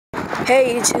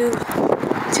Hey YouTube,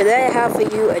 today I have for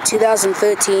you a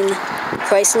 2013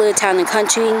 Chrysler Town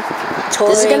Country.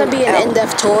 This is going to be an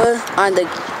in-depth tour on the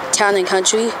Town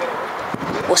Country.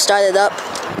 We'll start it up,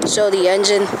 show the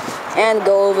engine, and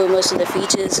go over most of the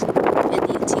features in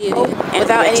the interior. And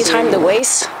without any time to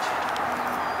waste,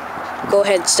 go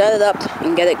ahead, start it up,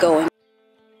 and get it going.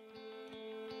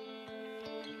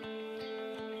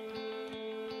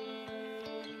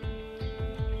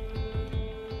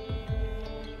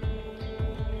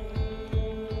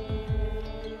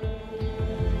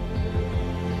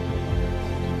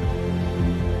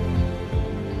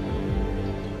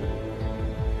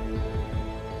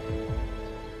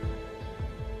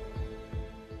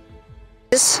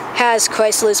 This has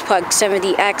Chrysler's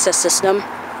proximity access system.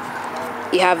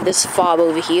 You have this fob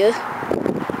over here.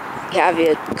 You have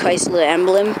your Chrysler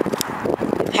emblem,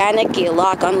 your panic, your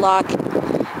lock, unlock,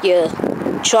 your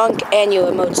trunk, and your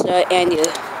remote start, and your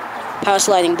power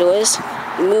sliding doors.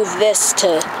 You move this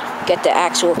to get the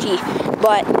actual key.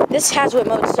 But this has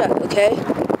remote start, okay?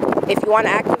 If you want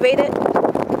to activate it,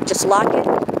 just lock it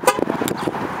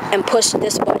and push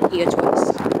this button here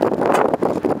twice.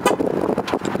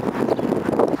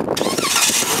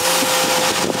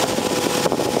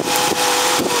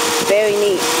 Very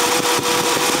neat.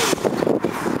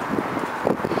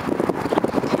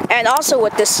 And also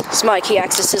with this smart key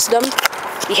access system,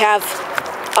 you have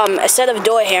a set of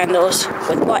door handles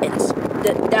with buttons.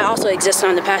 That also exists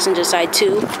on the passenger side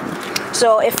too.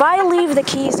 So if I leave the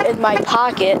keys in my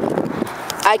pocket,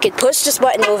 I could push this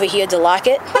button over here to lock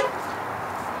it.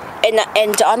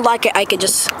 And to unlock it, I could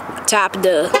just tap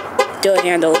the door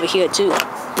handle over here too.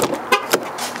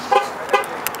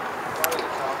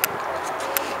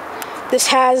 This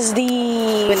has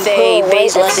with a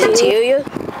baseless interior.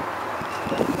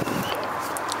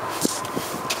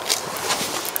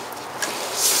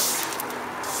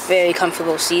 Very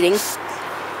comfortable seating.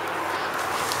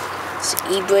 It's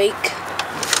e-brake.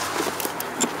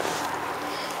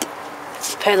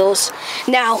 Pedals.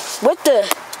 Now, with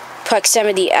the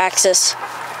proximity access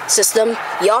system,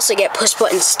 you also get push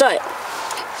button start.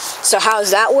 So how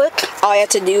does that work? All you have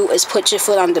to do is put your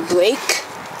foot on the brake.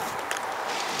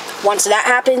 Once that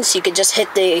happens, you could just hit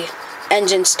the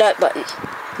engine start button.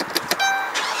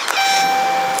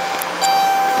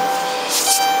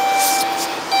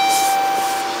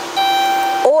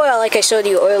 Or, like I showed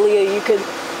you earlier, you could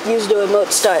use the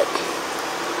remote start.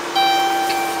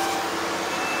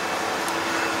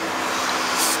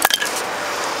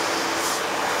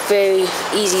 Very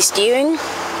easy steering.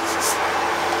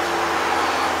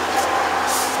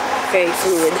 Very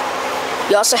fluid.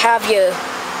 You also have your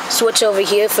switch over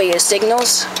here for your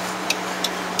signals.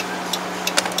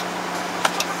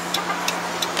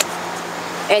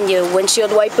 And your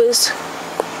windshield wipers.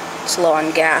 Slow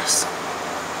on gas.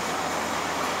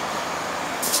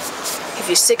 You have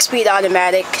your 6-speed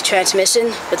automatic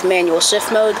transmission with manual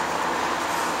shift mode.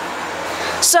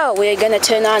 So we're going to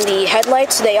turn on the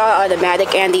headlights. They are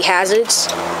automatic, and the hazards.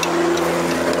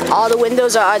 All the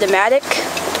windows are automatic.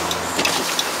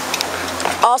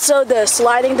 Also, the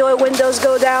sliding door windows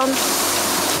go down,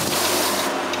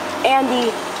 and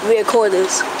the rear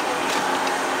quarters.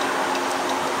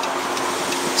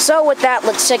 So with that,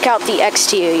 let's check out the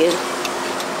exterior.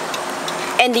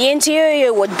 And the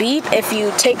interior would beep if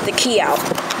you take the key out.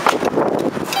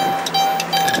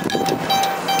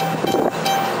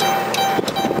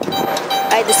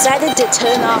 I decided to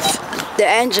turn off the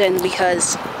engine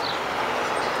because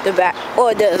the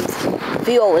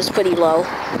fuel was pretty low.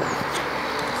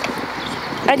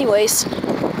 Anyways,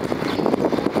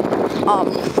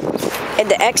 in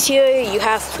the exterior you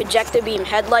have projector beam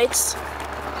headlights.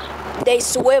 They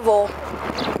swivel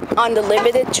on the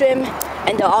limited trim,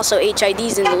 and there are also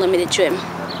HIDs in the limited trim.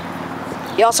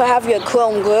 You also have your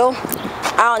chrome grille.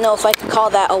 I don't know if I could call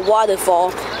that a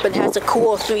waterfall, but it has a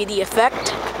cool 3D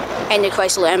effect, and your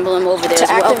Chrysler emblem over there as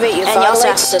well. To activate your fog lights, you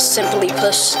also have to simply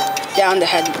push down the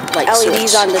headlight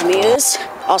LEDs switch. On the mirrors,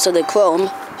 also the chrome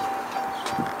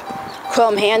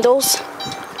handles,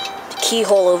 the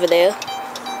keyhole over there,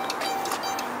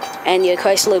 and your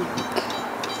Chrysler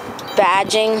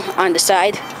badging on the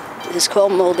side. This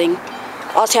chrome molding.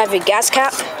 Also have your gas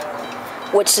cap,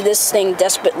 which this thing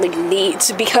desperately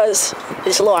needs because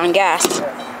it's low on gas. The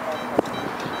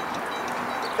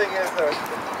thing is,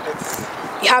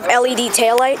 you have LED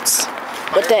taillights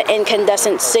with the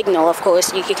incandescent signal, of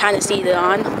course. You can kind of see it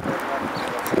on.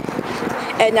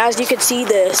 And as you can see,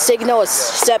 the signal is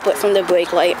separate from the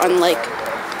brake light, unlike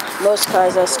most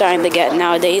cars are starting to get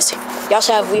nowadays. You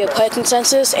also have rear parking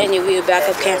sensors and your rear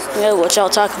backup camera, which I'll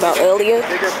talk about earlier.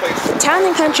 The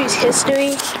Town & Country's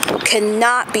history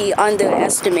cannot be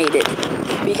underestimated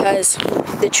because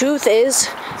the truth is,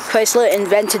 Chrysler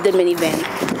invented the minivan.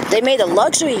 They made a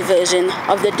luxury version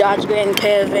of the Dodge Grand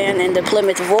Caravan and the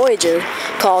Plymouth Voyager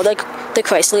called the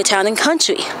Chrysler Town &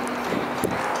 Country.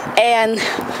 And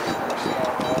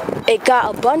it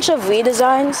got a bunch of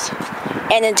redesigns,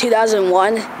 and in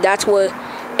 2001, that's where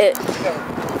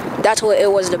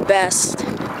it was the best.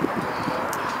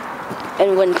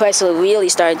 And when Chrysler really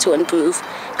started to improve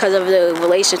because of the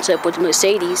relationship with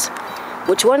Mercedes,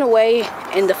 which went away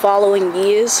in the following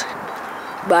years,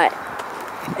 but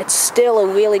it's still a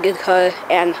really good car,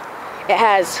 and it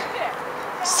has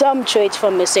some traits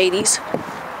from Mercedes.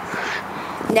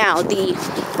 Now, the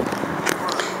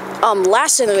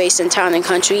last generation Town &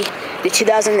 Country, the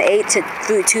 2008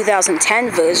 through 2010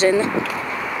 version,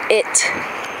 it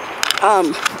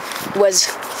was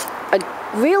a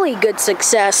really good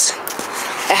success.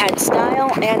 It had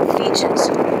style and features,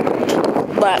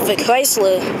 but for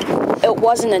Chrysler, it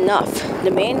wasn't enough.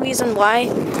 The main reason why,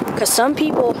 because some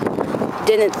people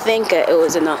didn't think it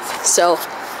was enough. So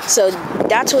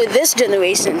that's where this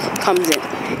generation comes in.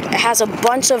 It has a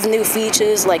bunch of new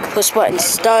features like push button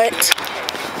start,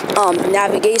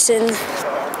 navigation,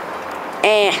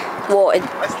 and well, it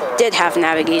did have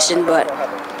navigation, but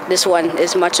this one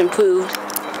is much improved.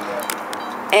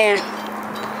 And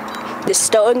the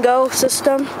stow and go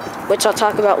system, which I'll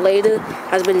talk about later,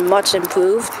 has been much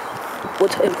improved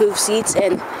with improved seats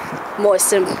and more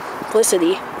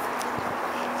simplicity.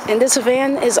 And this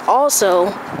van is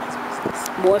also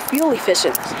more fuel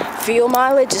efficient. Fuel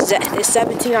mileage is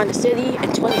 17 on the city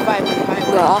and 25 on the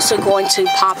highway. We're also going to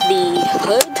pop the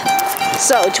hood.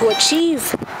 So to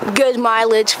achieve good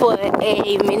mileage for a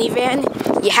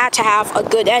minivan, you had to have a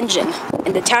good engine.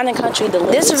 And the Town & Country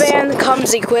delivers. This van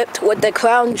comes equipped with the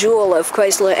crown jewel of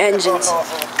Chrysler engines.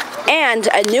 And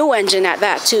a new engine at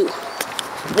that too.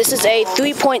 This is a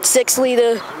 3.6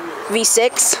 liter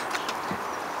V6.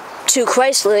 To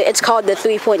Chrysler, it's called the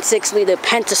 3.6 liter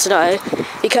Pentastar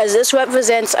because this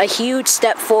represents a huge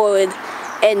step forward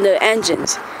in the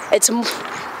engines. It's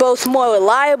both more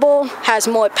reliable, has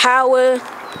more power,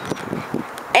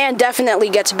 and definitely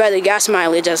gets better gas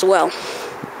mileage as well.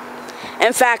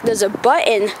 In fact, there's a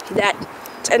button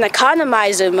that's an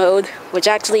economizer mode, which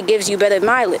actually gives you better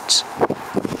mileage.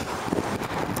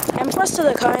 And plus, to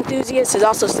the car enthusiasts, it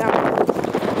also sound.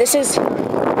 This is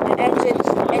an engine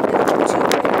in the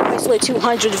Chrysler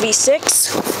 200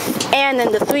 V6 and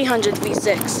in the 300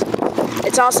 V6.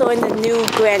 It's also in the new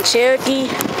Grand Cherokee,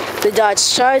 the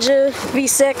Dodge Charger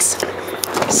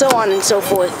V6, so on and so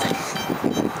forth.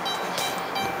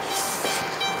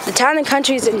 The Town &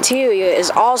 Country's interior is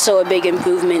also a big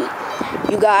improvement.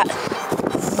 You got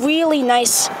really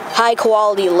nice high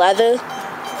quality leather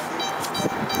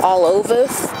all over.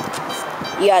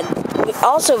 You got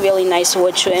also really nice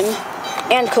wood trim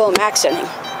and chrome accenting.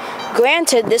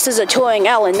 Granted, this is a Touring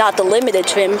L and not the Limited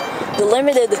trim. The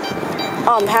Limited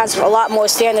has a lot more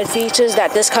standard features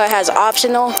that this car has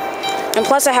optional. And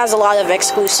plus it has a lot of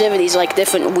exclusivities like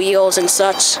different wheels and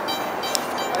such.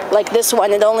 Like this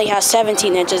one, it only has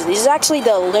 17 inches. These are actually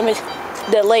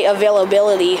the late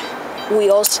availability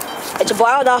wheels. It's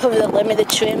borrowed off of the Limited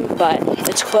trim, but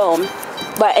it's chrome.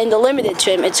 But in the Limited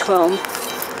trim, it's chrome.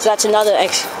 So that's another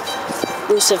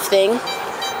exclusive thing.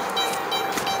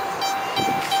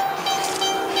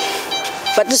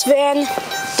 But this van,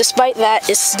 despite that,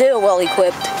 is still well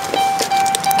equipped.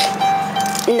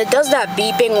 And it does that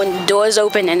beeping when the doors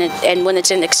open and when it's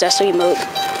in accessory mode.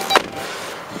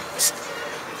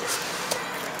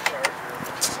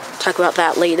 Talk about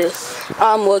that later.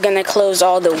 We're gonna close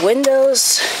all the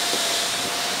windows.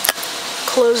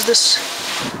 Close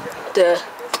the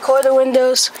quarter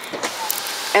windows,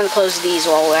 and close these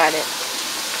while we're at it.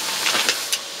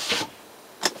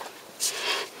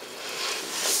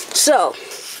 So,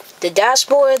 the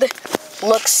dashboard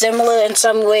looks similar in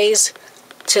some ways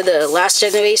to the last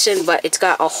generation, but it's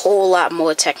got a whole lot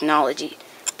more technology,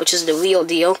 which is the real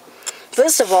deal.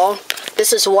 First of all,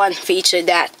 this is one feature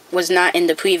that was not in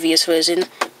the previous version,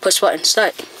 push button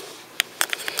start.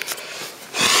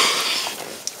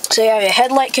 So you have your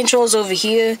headlight controls over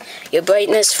here, your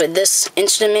brightness for this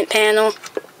instrument panel.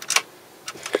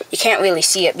 You can't really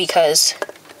see it because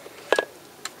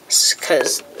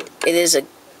it is a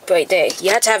bright day.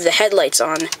 You have to have the headlights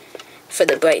on for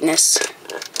the brightness.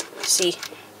 See?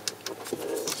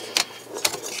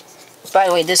 By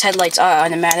the way, these headlights are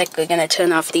automatic. We're gonna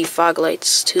turn off the fog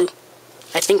lights too.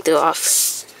 I think they're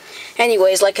off.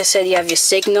 Anyways, like I said, you have your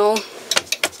signal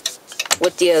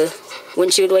with your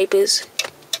windshield wipers.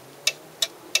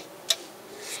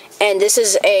 And this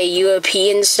is a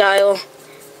European style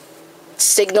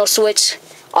signal switch.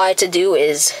 All I have to do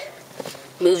is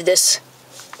move this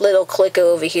little clicker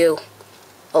over here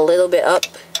a little bit up.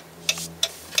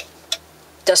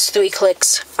 Does 3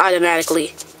 clicks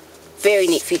automatically. Very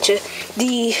neat feature.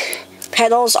 The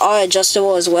pedals are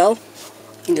adjustable as well.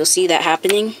 And you'll see that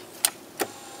happening.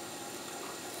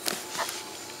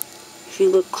 If you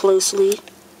look closely.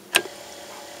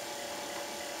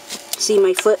 See,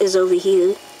 my foot is over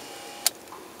here.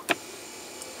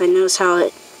 I notice how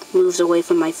it moves away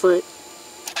from my foot.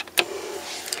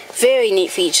 Very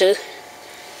neat feature.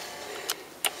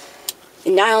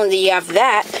 And not only do you have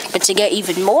that, but to get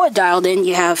even more dialed in,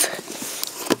 you have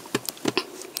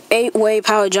 8-way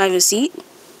power driver seat.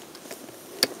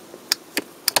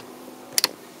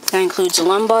 That includes a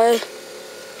lumbar.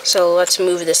 So let's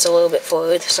move this a little bit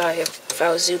forward. Sorry if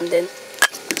I was zoomed in.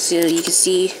 So you can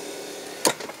see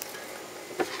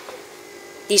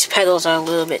these pedals are a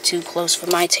little bit too close for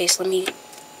my taste. Let me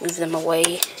move them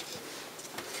away.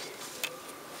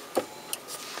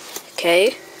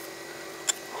 Okay.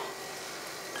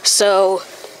 So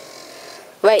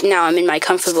right now I'm in my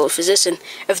comfortable position.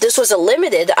 If this was a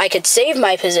limited, I could save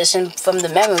my position from the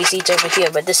memory seats over here,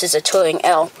 but this is a Touring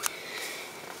L.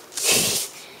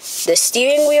 The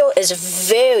steering wheel is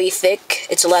very thick.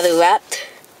 It's leather wrapped.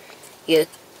 Your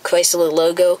Chrysler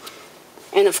logo.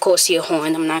 And of course your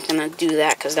horn. I'm not going to do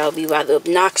that because that would be rather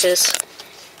obnoxious.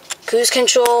 Cruise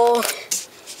control,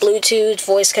 Bluetooth,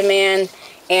 voice command,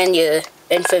 and your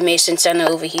information center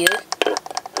over here.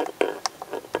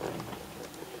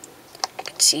 You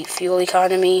can see fuel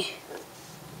economy.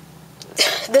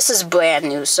 This is brand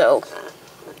new, so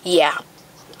yeah.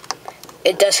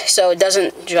 It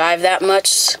doesn't drive that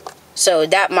much, so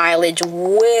that mileage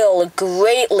will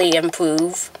greatly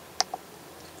improve.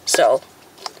 So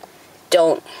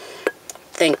don't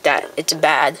think that it's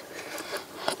bad.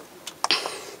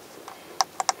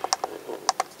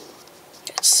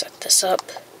 Let's set this up.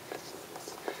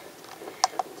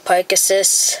 Park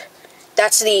assist.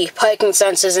 That's the parking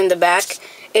sensors in the back.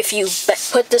 If you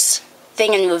put this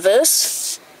thing in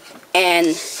reverse and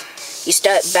you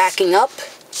start backing up,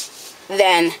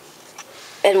 then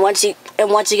once you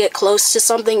get close to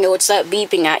something, it would start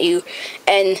beeping at you.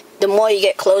 And the more you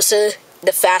get closer,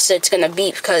 the faster it's gonna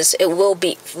beep, because it will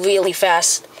beep really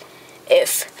fast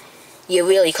if you're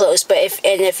really close. But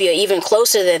if you're even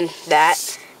closer than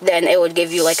that, then it would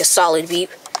give you like a solid beep.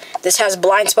 This has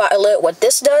blind spot alert. What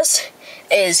this does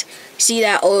is, see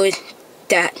that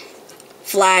that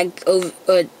flag over,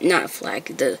 or not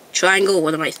flag, the triangle,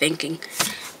 what am I thinking?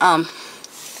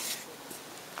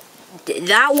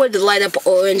 That would light up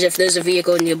orange if there's a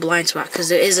vehicle in your blind spot, because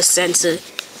there is a sensor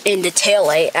in the tail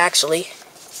light actually.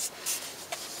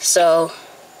 So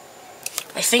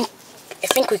I think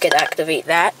we could activate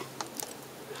that.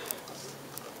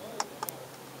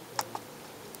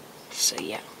 So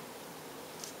yeah.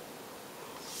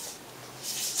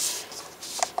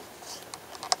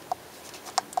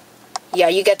 Yeah,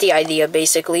 you get the idea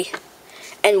basically.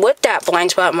 And with that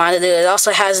blind spot monitor, it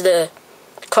also has the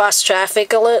cross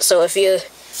traffic alert. So if you're,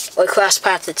 or cross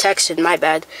path detection, my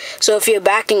bad. So if you're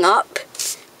backing up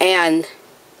and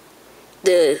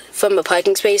from a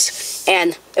parking space,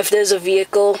 and if there's a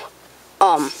vehicle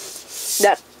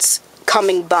that's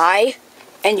coming by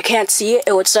and you can't see it,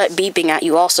 it would start beeping at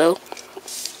you also.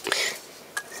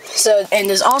 So, and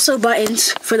there's also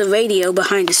buttons for the radio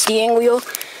behind the steering wheel.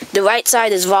 The right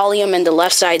side is volume and the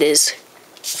left side is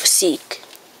seek.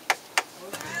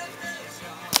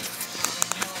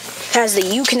 It has the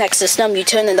Uconnect system. You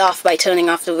turn it off by turning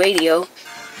off the radio.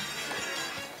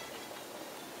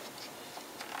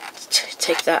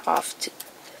 Take that off.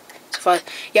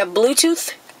 You have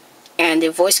Bluetooth and a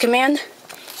voice command.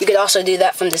 You could also do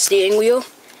that from the steering wheel,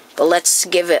 but let's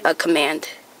give it a command.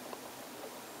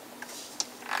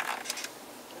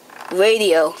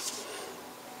 Radio.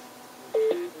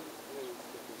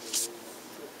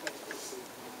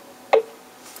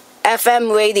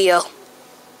 FM radio.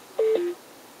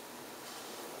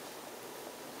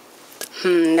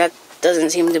 That doesn't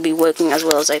seem to be working as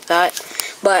well as I thought,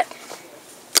 but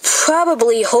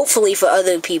probably, hopefully for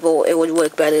other people, it would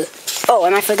work better. Oh,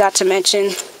 and I forgot to mention,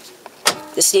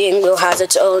 the steering wheel has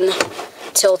its own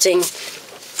tilting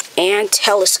and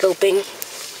telescoping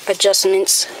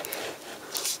adjustments.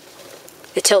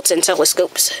 It tilts and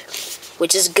telescopes,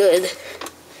 which is good.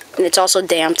 And it's also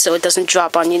damped, so it doesn't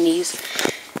drop on your knees.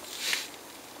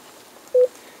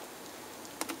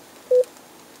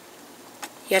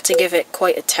 You have to give it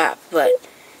quite a tap, but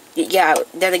yeah,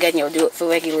 then again, you'll do it for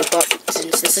regular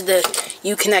buttons. This is the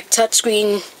Uconnect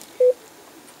touchscreen.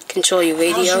 Control your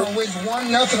radio.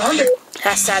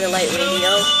 Has satellite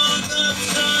radio.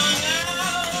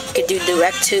 You could do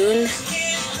direct tune.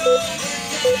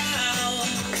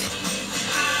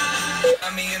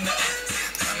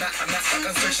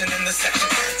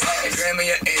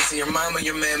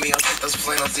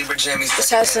 This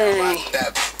has an...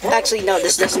 Actually, no,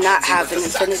 this does not have an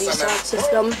infinity sound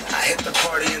system.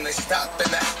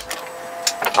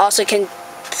 Also can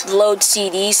load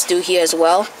CDs through here as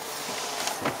well.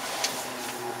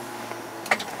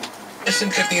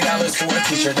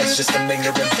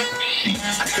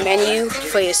 Menu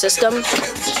for your system.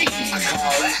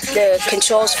 The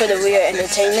controls for the rear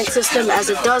entertainment system, as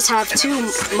it does have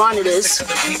 2 monitors. You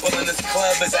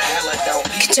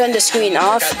can turn the screen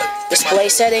off, display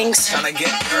settings,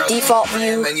 default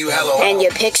view, and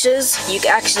your pictures. You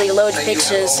can actually load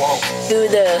pictures through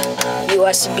the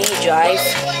USB drive.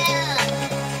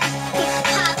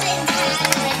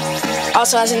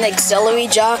 Also has an auxiliary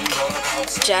jack.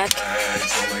 You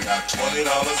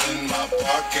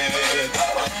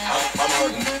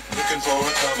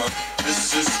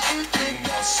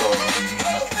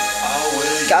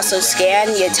can also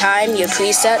scan your time, your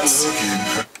presets,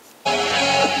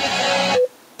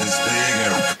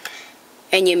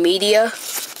 and your media,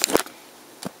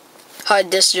 hard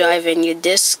disk drive, and your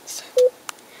discs.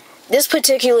 This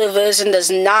particular version does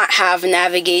not have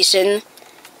navigation.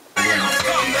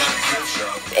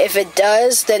 If it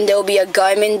does, then there will be a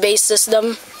Garmin-based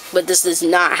system, but this does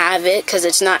not have it because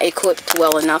it's not equipped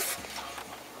well enough.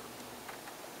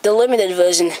 The limited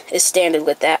version is standard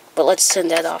with that, but let's turn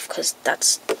that off because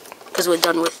we're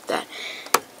done with that.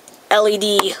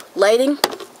 LED lighting.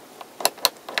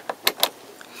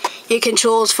 Your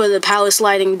controls for the power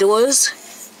sliding doors.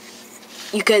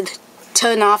 You could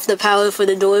turn off the power for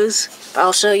the doors.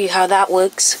 I'll show you how that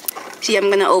works. See,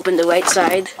 I'm gonna open the right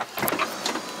side.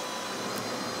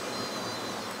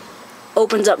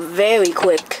 Opens up very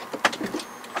quick.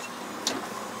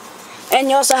 And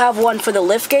you also have one for the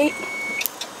liftgate.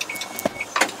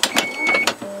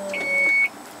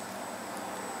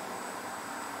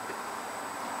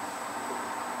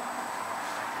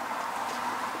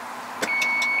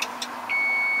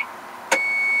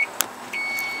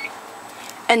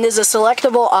 And there's a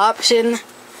selectable option.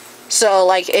 So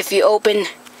like if you open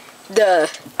the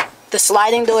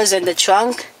sliding doors in the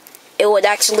trunk, it would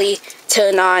actually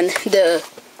turn on the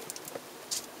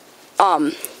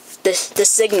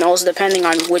signals depending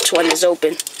on which one is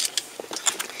open.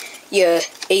 Your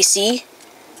AC,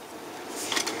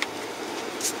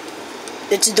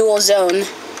 it's dual zone,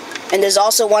 and there's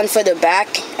also one for the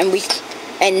back, and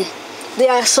they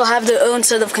also have their own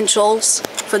set of controls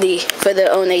for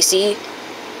their own AC,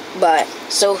 but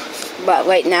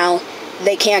right now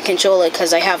they can't control it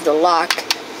because I have the lock.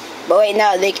 But right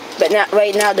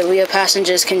now the rear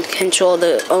passengers can control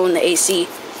their own AC.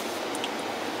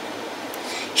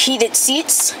 Heated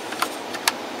seats,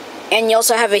 and you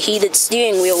also have a heated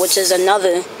steering wheel, which is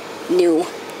another new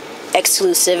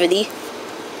exclusivity.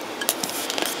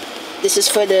 This is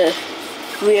for the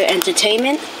rear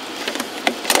entertainment.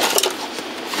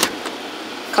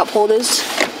 Cup holders,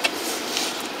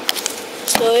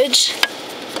 storage,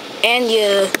 and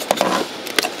your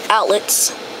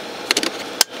outlets.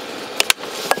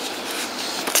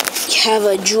 You have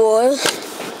a drawer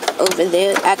over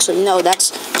there. Actually, no,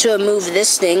 that's to remove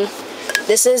this thing.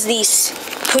 This is the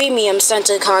premium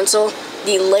center console.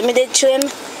 The limited trim,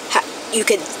 you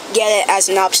could get it as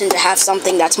an option to have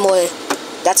something that's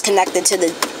connected to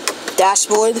the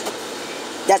dashboard.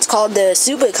 That's called the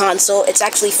super console. It's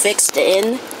actually fixed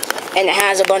in, and it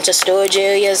has a bunch of storage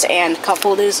areas and cup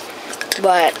holders.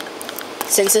 But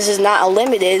since this is not a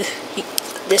limited,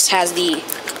 this has the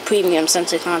premium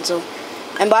center console.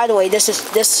 And by the way,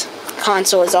 this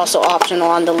console is also optional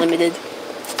on the limited.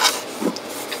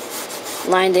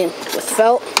 Lined in with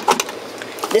felt.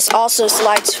 This also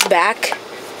slides back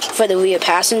for the rear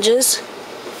passengers.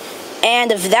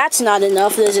 And if that's not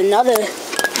enough, there's another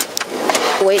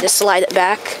way to slide it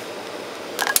back.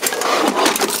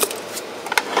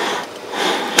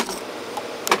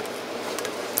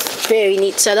 Very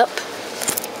neat setup.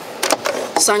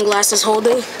 Sunglasses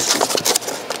holder.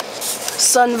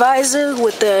 Sun visor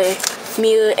with the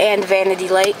mirror and vanity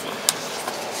light.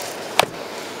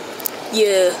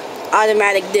 Your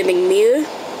automatic dimming mirror.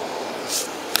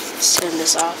 Let's turn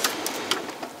this off.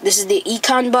 This is the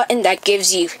econ button that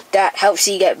helps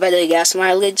you get better gas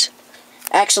mileage.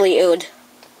 Actually, it would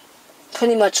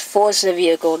pretty much force the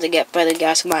vehicle to get better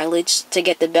gas mileage to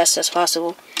get the best as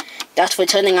possible. That's for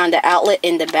turning on the outlet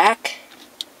in the back.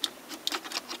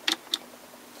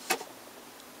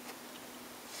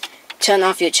 Turn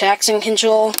off your traction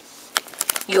control,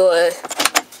 your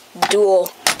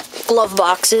dual glove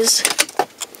boxes.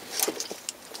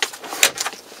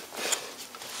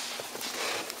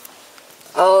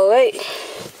 Alright,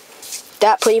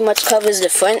 that pretty much covers the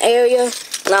front area.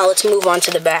 Now let's move on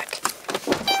to the back.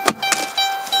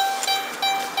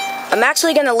 I'm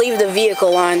actually gonna leave the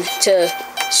vehicle on to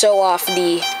show off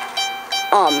the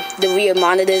rear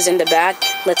monitors in the back.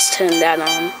 Let's turn that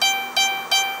on.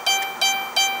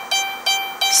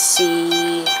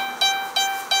 See.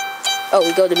 Oh,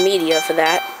 we go to media for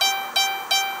that.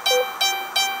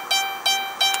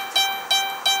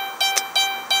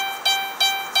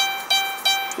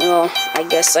 Well, I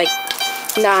guess like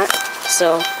not,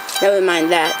 so never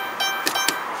mind that.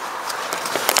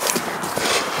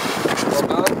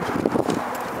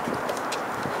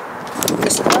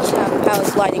 This does have power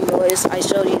sliding doors. I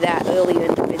showed you that earlier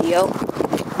in the video.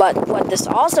 But what this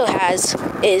also has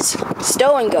is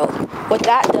stow and go. What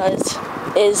that does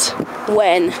is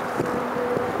when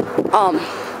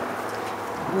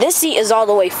this seat is all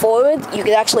the way forward, you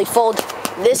can actually fold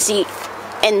this seat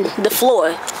and the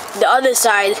floor. The other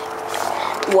side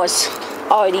was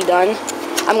already done.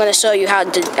 I'm going to show you how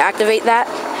to activate that.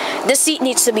 This seat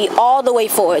needs to be all the way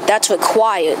forward. That's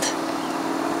required.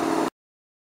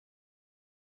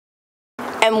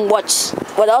 And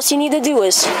what else you need to do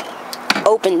is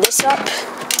open this up.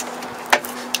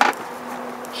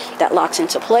 That locks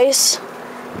into place.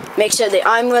 Make sure the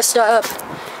armrests are up.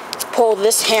 Pull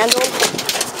this handle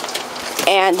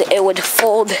and it would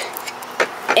fold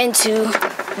into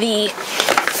the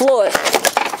floor.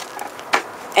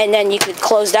 And then you could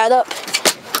close that up.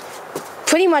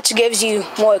 Pretty much gives you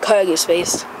more cargo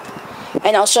space.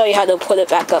 And I'll show you how to put it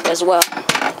back up as well.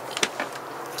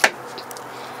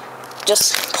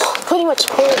 Just pretty much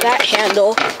pull that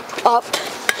handle up.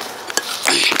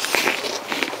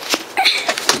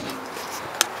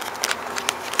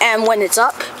 And when it's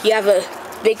up, you have a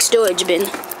big storage bin.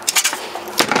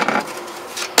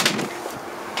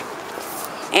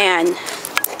 And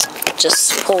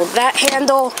just pull that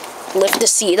handle, lift the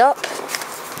seat up,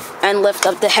 and lift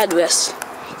up the headrest.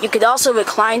 You could also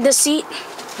recline the seat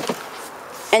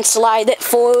and slide it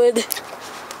forward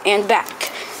and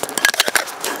back.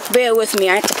 Bear with me,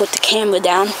 I have to put the camera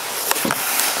down.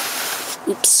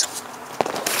 Oops.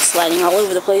 Sliding all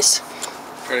over the place.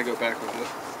 Try to go back with it.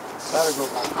 Gotta go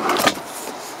back.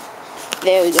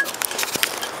 There we go.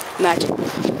 Magic.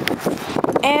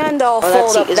 And I'll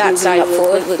fold up that side up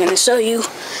forward. We're going to show you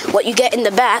what you get in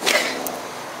the back.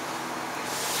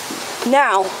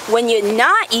 Now, when you're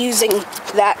not using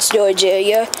that storage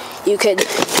area, you could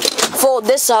fold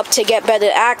this up to get better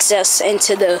access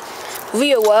into the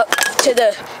rear row, to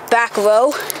the back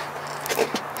row.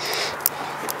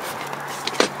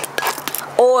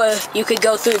 Or you could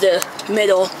go through the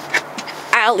middle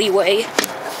alleyway.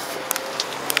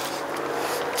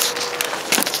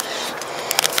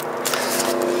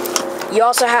 You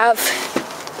also have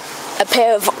a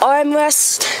pair of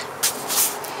armrests.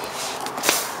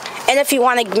 And if you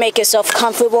want to make yourself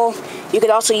comfortable, you could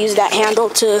also use that handle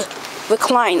to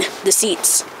recline the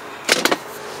seats.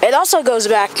 It also goes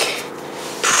back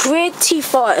pretty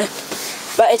far,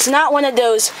 but it's not one of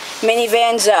those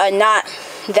minivans that are not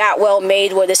that well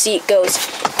made where the seat goes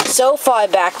so far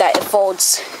back that it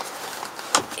folds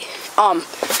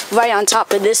right on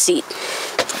top of this seat.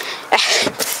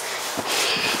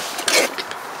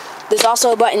 There's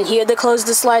also a button here to close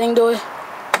the sliding door.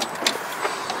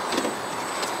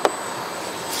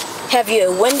 Have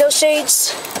your window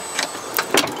shades.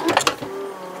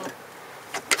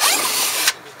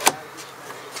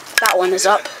 That one is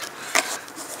up.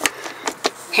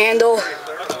 Handle,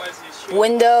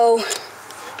 window,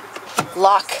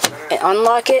 lock and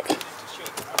unlock it.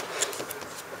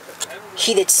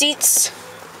 Heated seats.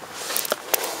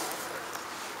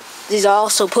 These are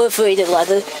also perforated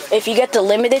leather. If you get the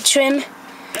limited trim,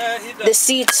 the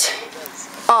seats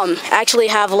actually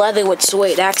have leather with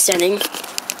suede accenting.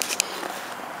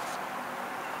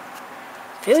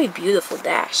 Very beautiful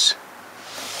dash.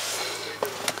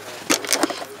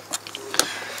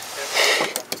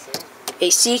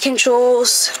 AC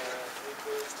controls.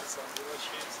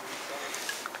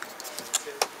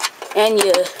 And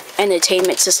your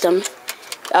entertainment system.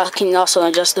 Can also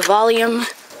adjust the volume.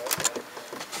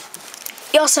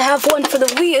 You also have one for the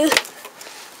rear.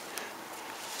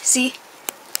 See?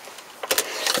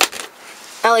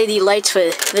 LED lights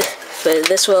for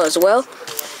this row as well.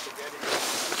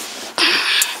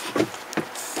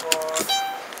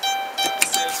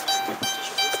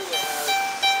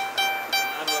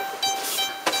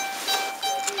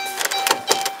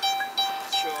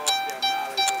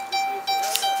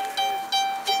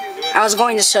 I was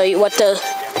going to show you what the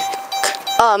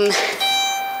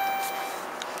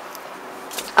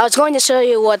I was going to show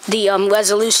you what the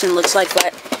resolution looks like,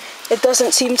 but it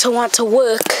doesn't seem to want to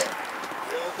work. I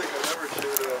don't think I've ever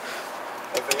showed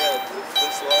a van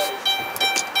this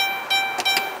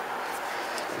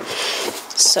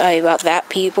large. Sorry about that,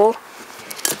 people.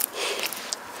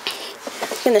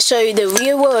 I'm going to show you the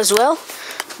rear wheel as well.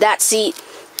 That seat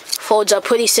folds up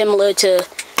pretty similar to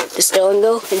the steering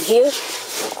wheel in here.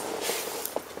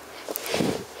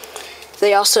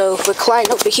 They also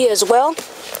recline over here as well.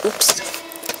 Oops.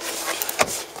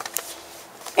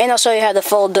 And I'll show you how to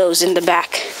fold those in the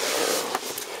back.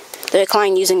 They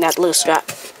recline using that low strap.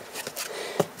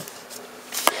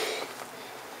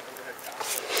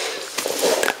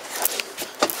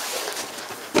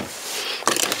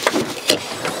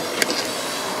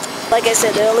 Like I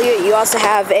said earlier, you also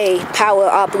have a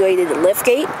power-operated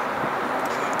liftgate.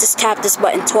 Just tap this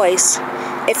button twice.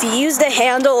 If you use the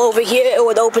handle over here, it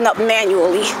would open up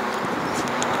manually.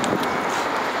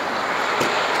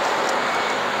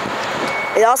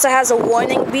 It also has a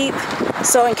warning beep,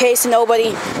 so in case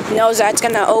nobody knows that it's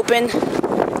gonna open,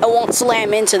 it won't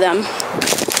slam into them.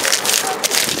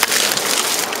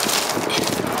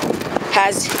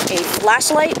 Has a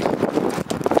flashlight.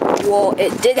 Well,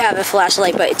 it did have a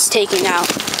flashlight, but it's taken out.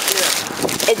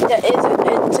 It's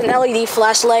an LED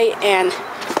flashlight, and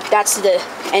that's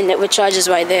and it recharges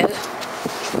right there.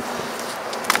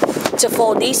 To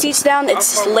fold these seats down,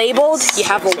 it's labeled. You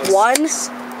have a 1,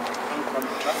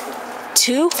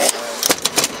 2,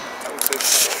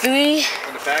 3,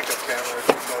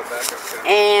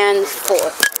 and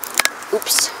 4.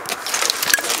 Oops.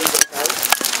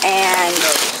 And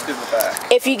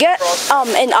if you get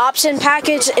an option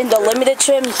package in the limited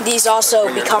trim, these also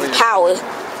become power.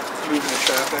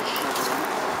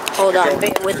 Hold on,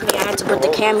 bear with me. I had to put the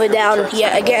camera down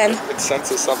yet again. It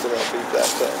senses something will beat that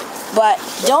thing. But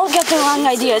don't get the wrong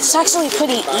idea. It's actually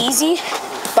pretty easy,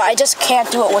 but I just can't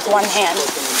do it with one hand.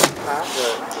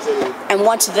 And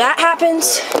once that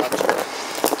happens,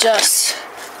 just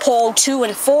pull 2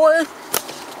 and 4.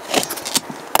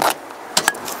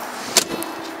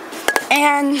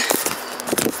 And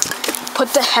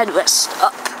put the headrest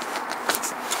up.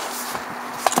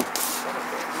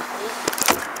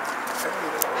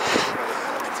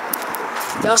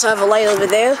 You also have a light over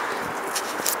there.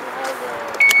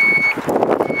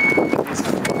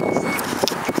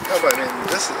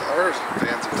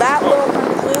 That will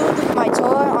conclude my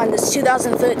tour on this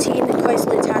 2013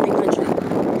 Chrysler Town Country.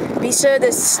 Be sure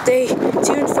to stay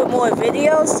tuned for more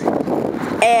videos,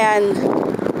 and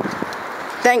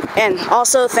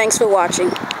also thanks for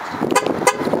watching.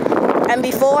 And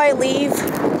before I leave,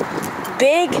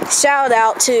 big shout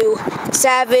out to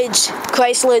Savage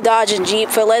Chrysler Dodge Jeep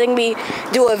for letting me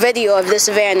do a video of this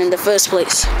van in the first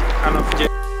place.